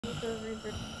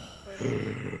The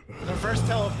first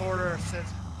teleporter says.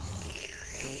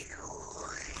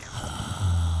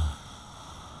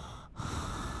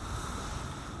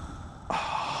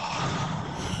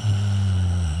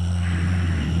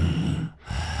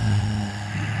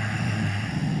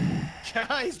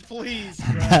 Guys, please.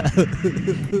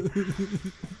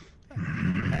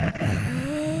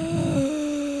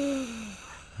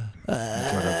 What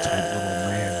a tight little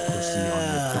man pussy on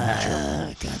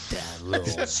your Got that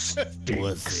little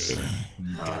pussy.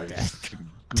 Got that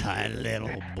tight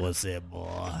little pussy,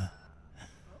 boy.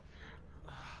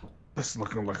 That's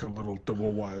looking like a little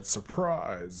double wide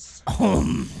surprise.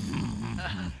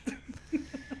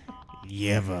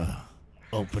 You ever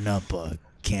open up a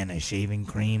can of shaving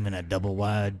cream in a double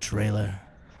wide trailer?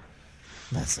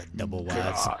 That's a double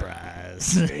wide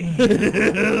surprise.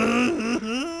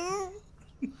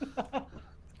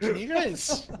 Can you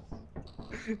guys?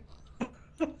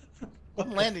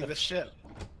 I'm landing the ship.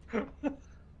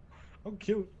 I'm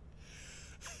cute.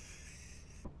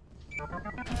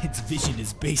 Its vision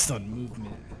is based on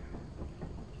movement.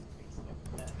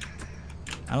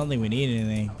 I don't think we need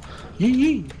anything.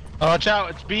 Yee. Oh, watch out!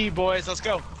 It's B, boys. Let's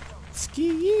go.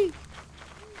 Ski.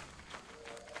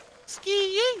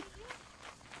 Ski.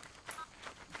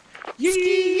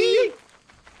 Ski.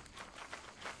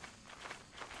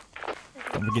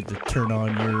 Don't forget to turn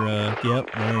on your,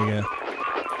 yep, there you go.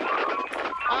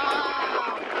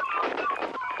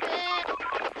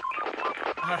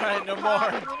 Alright, no I'm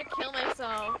more. gonna kill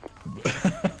myself.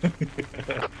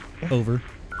 Over.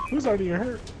 Who's already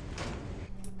hurt?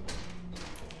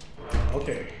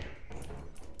 Okay.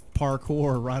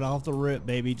 Parkour right off the rip,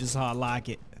 baby, just how I like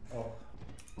it. Oh.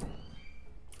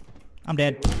 I'm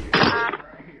dead.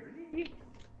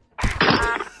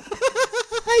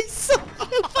 I saw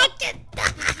you fucking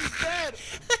Dead.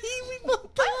 we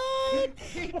both died.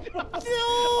 No.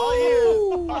 Oh,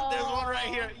 yeah. Oh, there's one right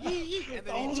here. And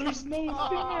then Oh, he there's no thing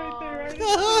right there. He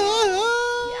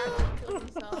actually killed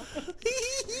himself.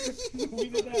 We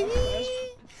did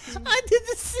that. I did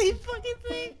the same fucking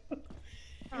thing.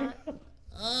 Huh?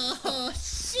 Oh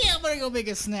shit! I'm gonna go make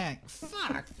a snack.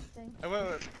 Fuck.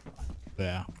 wait.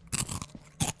 Yeah.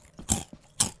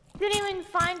 Didn't even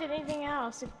find anything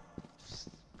else.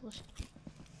 Bullshit.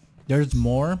 There's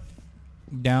more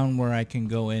down where I can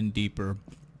go in deeper.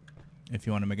 If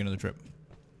you want to make another trip.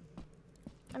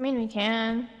 I mean, we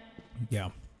can. Yeah.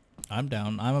 I'm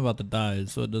down. I'm about to die,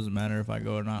 so it doesn't matter if I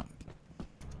go or not.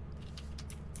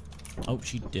 Oh,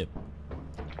 she dipped.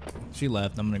 She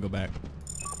left. I'm gonna go back.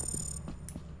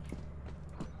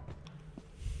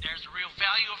 There's the real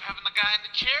value of having the guy in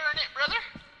the chair in it, brother.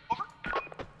 Over.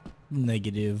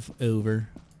 Negative. Over.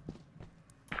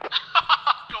 Go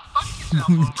fuck yourself,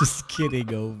 over. Just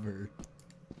kidding. Over.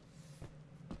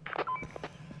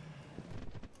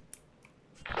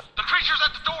 The creature's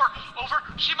at the door.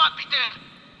 Over. She might be dead.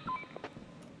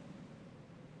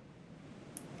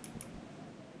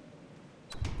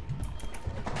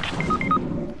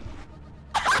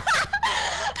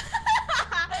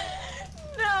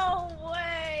 No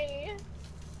way.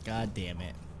 God damn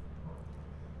it.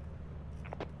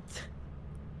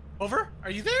 Over? Are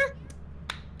you there?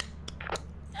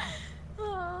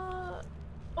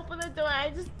 Open the door.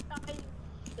 I just died.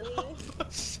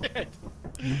 Shit.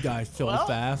 You die so Well?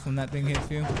 fast when that thing hits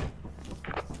you.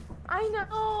 I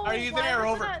know. Are you Why there,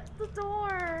 wasn't Over? it at the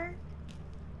door.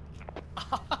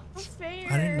 That's fair.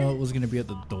 I didn't know it was gonna be at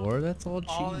the door. That's all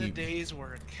All in a cheating. day's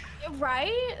work.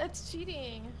 Right? That's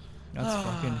cheating.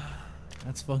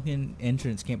 That's fucking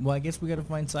entrance camp. Well, I guess we gotta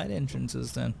find side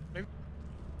entrances then. Maybe-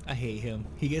 I hate him.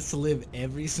 He gets to live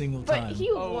every single But time.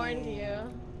 he warned you.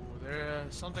 There,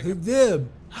 Who something did?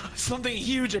 something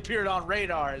huge appeared on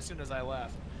radar as soon as I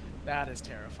left. That is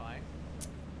terrifying.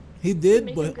 He did,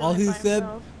 Make him but go all live he by said,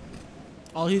 himself.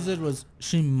 all he said was,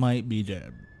 "She might be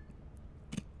dead."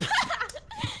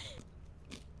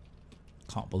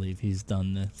 Can't believe he's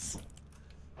done this.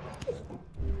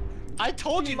 I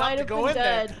told you He not might to have go been in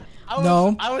dead. there. I was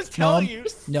no, telling you.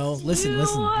 no. Listen,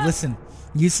 You- listen.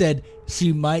 You said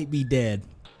she might be dead.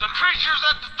 The creature's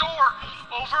at the door.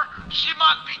 Over. She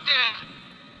might be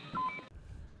dead.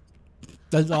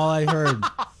 That's all I heard.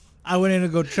 I went in to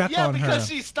go check Yeah, on her. because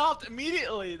she stopped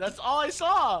immediately. That's all I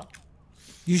saw.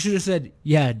 You should have said,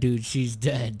 "Yeah, dude, she's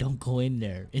dead. Don't go in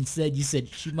there." Instead, you said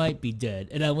she might be dead,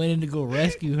 and I went in to go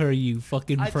rescue her. You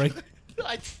fucking prick.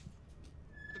 The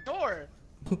door.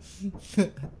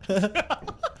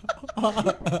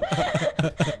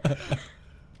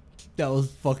 That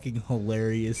was fucking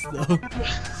hilarious, though.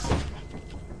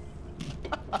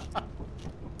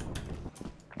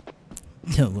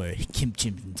 Don't worry, Kim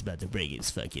Chimpson's about to break his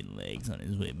fucking legs on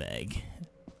his way back.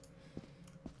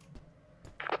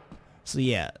 So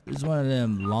yeah, there's one of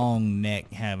them long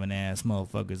neck having ass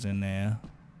motherfuckers in there.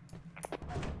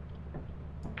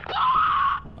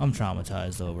 I'm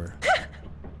traumatized over.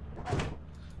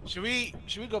 Should we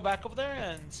go back over there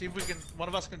and see if we can one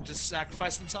of us can just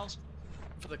sacrifice themselves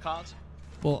for the cause?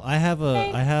 Well, I have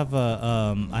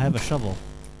a shovel.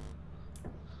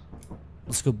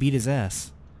 Let's go beat his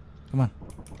ass. Come on.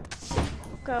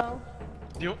 Go.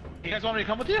 You guys want me to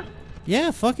come with you?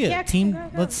 Yeah, fuck it. Yeah, Team. go.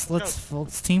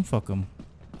 Let's team fuck him.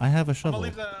 I have a I'm shovel. gonna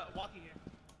leave the walkie here.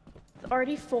 It's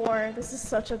already 4. This is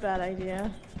such a bad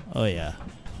idea. Oh yeah,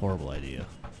 horrible idea.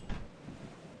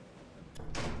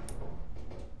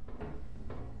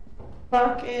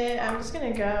 Fuck it. I'm just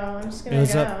gonna go. I'm just gonna It go.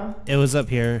 was up. It was up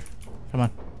here. Come on.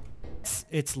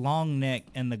 It's long neck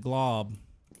and the glob.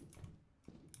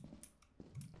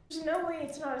 There's no way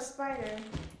it's not a spider.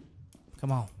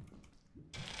 Come on.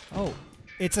 Oh,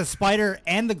 it's a spider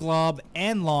and the glob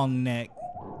and long neck.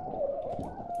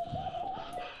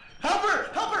 Help her!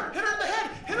 Help her! Hit her in the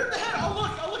head! Hit her in the head!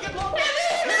 I'll look at long.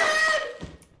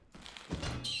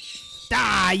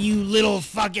 Die, you little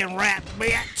fucking rat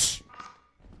bitch!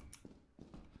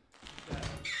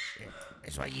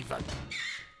 That's why you fuck.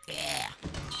 Yeah.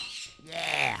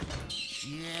 Yeah.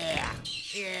 Yeah.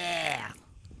 Yeah.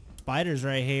 Spider's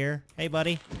right here. Hey,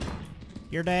 buddy.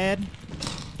 Your dad?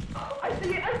 I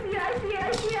see it. I see it. I see it.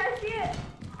 I see it. I see it.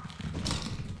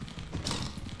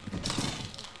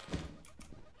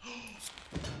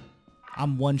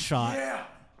 I'm one shot. Yeah.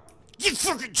 You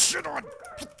fucking shit on.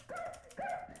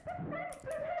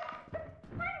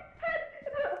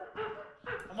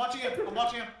 I'm watching him. I'm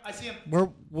watching him. I see him.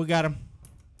 We got him.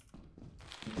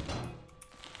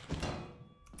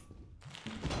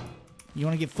 You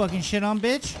wanna get fucking shit on,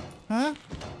 bitch? Huh?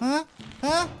 Huh?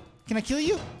 Huh? Can I kill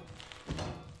you?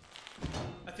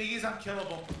 I think he's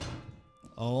unkillable.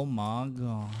 Oh my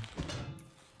god.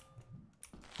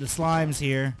 The slime's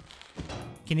here.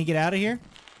 Can you get out of here?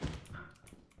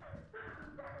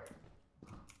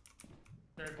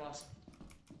 Very boss.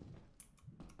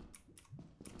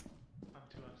 Come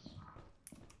to us.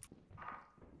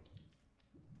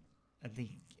 I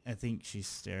think she's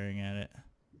staring at it.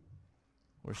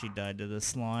 Or she died to the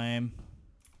slime.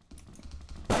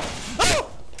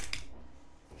 Oh!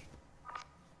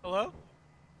 Hello?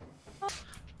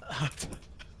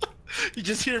 You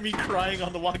just hear me crying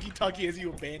on the walkie-talkie as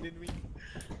you abandoned me.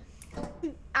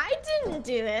 I didn't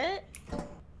do it.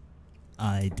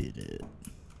 I did it.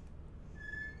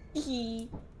 He.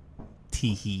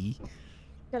 Teehee.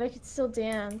 But I could still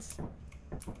dance.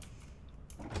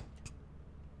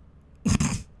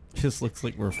 Just looks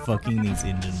like we're fucking these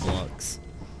engine blocks.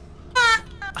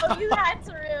 Oh, you had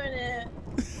to ruin it.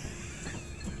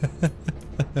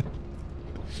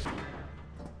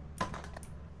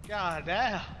 God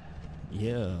damn.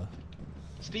 Yeah.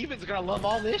 Steven's gonna love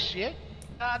all this shit.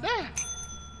 God damn.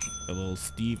 Hello,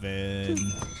 Steven.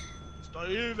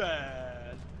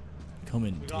 Steven. Come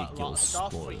and We take got a lot your of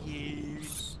stuff for you.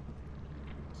 spoils.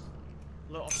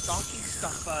 Little stocking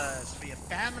stuffers for your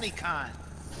family, con.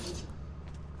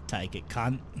 Take it,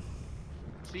 cunt.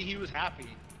 See, he was happy.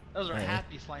 Those are Yeah.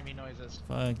 happy slimy noises.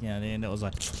 Fuck yeah, dude. That was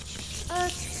like.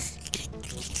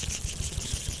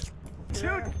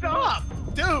 Dude, stop!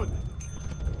 Dude!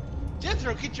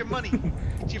 Jethro, get your money.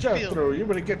 Get your bill. Jethro, you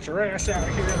better get your ass out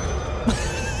of here.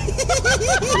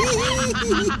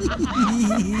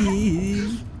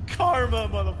 Karma,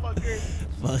 motherfucker.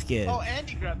 Fuck it. Oh,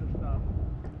 Andy grabbed the stuff.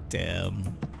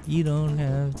 Damn. You don't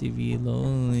have to be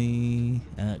lonely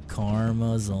at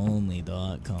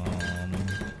karmasonly.com.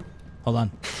 Hold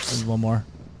on. There's one more.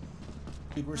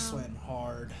 Dude, we're sweating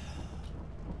hard.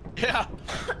 Yeah.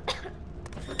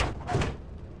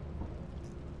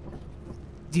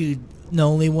 Dude, the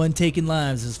only one taking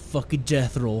lives is fucking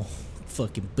Jethro.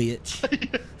 Fucking bitch.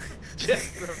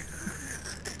 Jethro.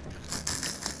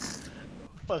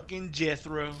 Fucking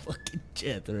Jethro. Fucking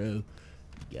Jethro.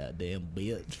 Goddamn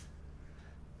bitch.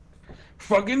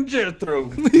 Fucking Jethro.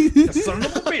 That son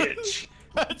of a bitch.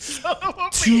 Son of a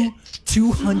bitch.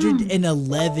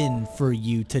 211 for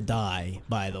you to die,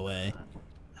 by the way.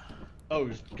 Oh,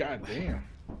 goddamn.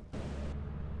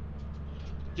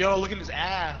 Yo, look at his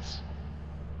ass.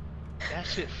 That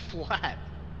shit flat.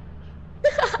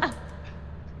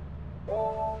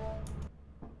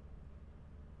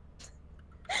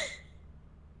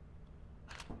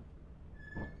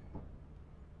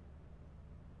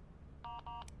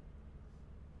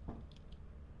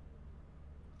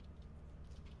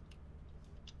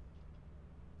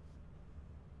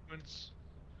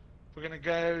 We're gonna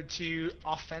go to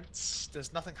offense.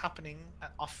 There's nothing happening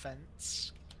at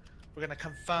offense. We're gonna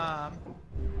confirm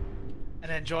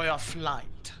and enjoy our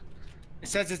flight. It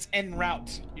says it's en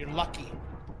route. You're lucky.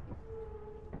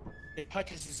 It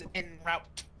punches is en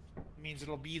route. It means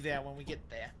it'll be there when we get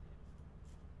there.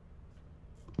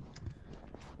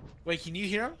 Wait, can you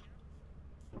hear him?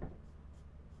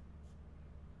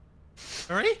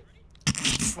 Hurry?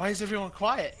 Why is everyone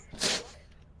quiet?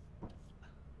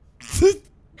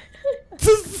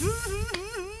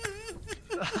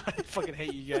 I fucking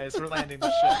hate you guys. We're landing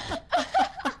this shit.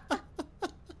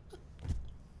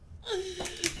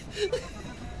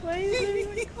 Why is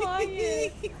everyone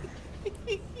quiet?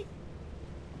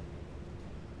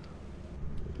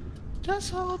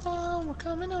 Just hold on, we're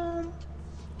coming home.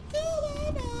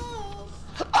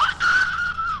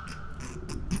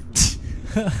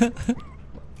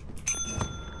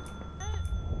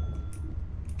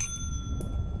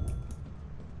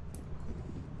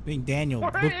 I think Daniel.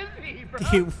 Where is he,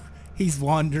 bro? He's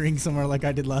wandering somewhere like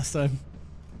I did last time.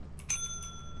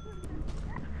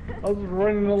 I was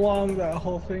running along that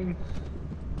whole thing.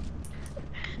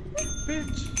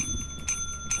 Bitch.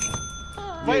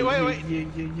 Wait.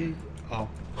 Yeah. Oh.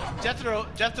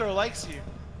 Jethro likes you.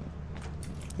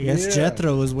 I guess Yeah.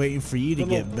 Jethro was waiting for you to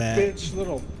get back.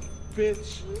 Little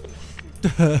bitch.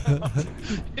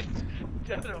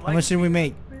 Jethro How much likes did we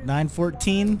make?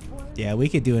 914? Yeah, we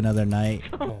could do another night.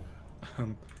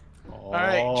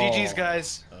 Alright, GG's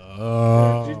guys.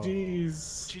 Oh.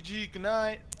 GG's. GG, good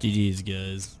night. GG's,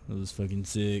 guys. That was fucking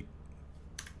sick.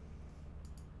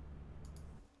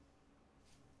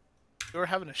 We were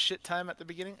having a shit time at the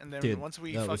beginning, and then Dude, once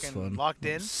we that was fucking fun. locked That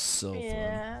in, was so fun.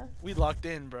 Yeah. we locked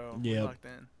in, bro. We Yep. locked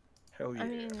in. Hell yeah. I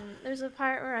mean, there's a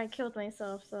part where I killed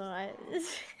myself, so I.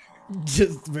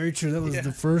 Just very true. That was Yeah.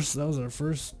 the first. That was our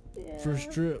first Yeah.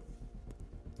 trip.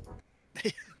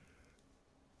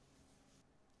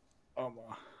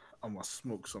 I'm gonna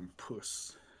smoke some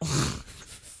puss.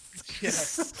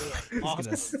 Yes.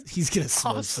 He's gonna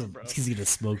smoke Awesome, some. bro. He's gonna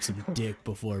smoke some dick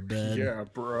before bed. Yeah,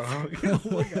 bro.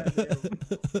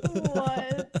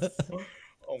 What?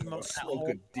 I'm gonna smoke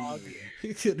a D.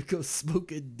 He's gonna go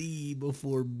smoke a D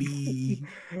before B.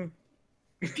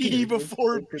 E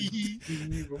before Smoke a B.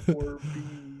 D before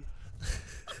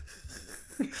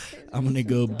B. I'm gonna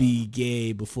go be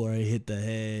gay before I hit the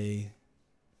hay.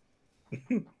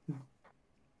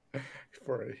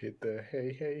 Before I hit the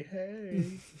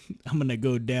hey. I'm gonna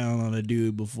go down on a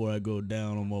dude before I go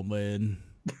down on my bed.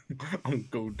 I'm gonna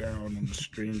go down on a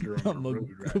stranger on I'm the gonna,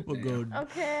 road right I'm gonna now. go.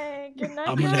 Okay, good night,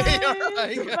 I'm gonna-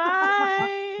 guys.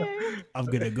 Bye. I'm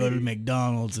gonna go to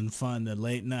McDonald's and find the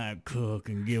late night cook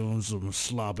and give him some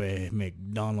sloppy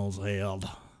McDonald's hell.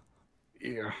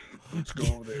 Yeah, let's go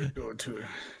over there,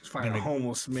 find a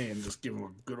homeless man, just give him a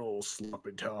good old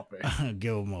sloppy toppy.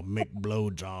 Give him a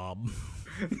McBlowjob.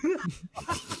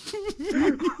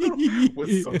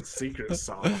 With some secret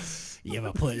sauce. You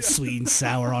ever put sweet and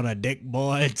sour on a dick,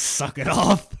 boy, and suck it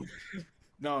off?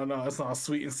 No, it's not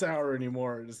sweet and sour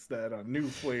anymore. It's that new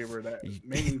flavor, that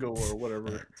mango or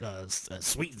whatever.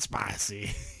 Sweet and spicy.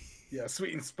 Yeah,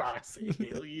 sweet and spicy.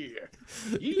 Hell yeah.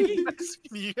 You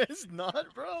guys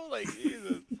not, bro? Like,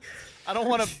 Jesus. I don't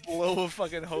want to blow a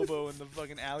fucking hobo in the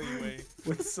fucking alleyway.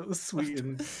 With some sweet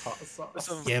and hot sauce.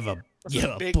 Some, You ever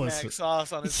some Big put Mac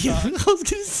sauce on his Yeah, I tongue. was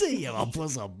gonna say, you ever put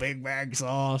some Big Mac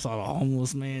sauce on a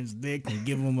homeless man's dick and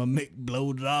give him a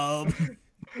McBlowjob?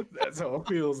 That's how it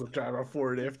feels to try to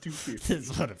afford F-250.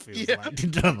 That's what it feels Yeah. like to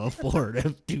drive a Ford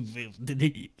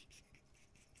F-250.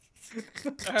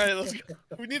 Alright, let's go.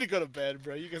 We need to go to bed,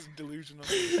 bro. You guys are delusional.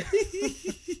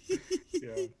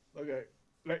 Yeah. Okay.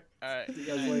 Right. Alright. See you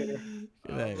guys later.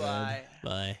 Good night, man. Bye.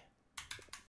 Bye.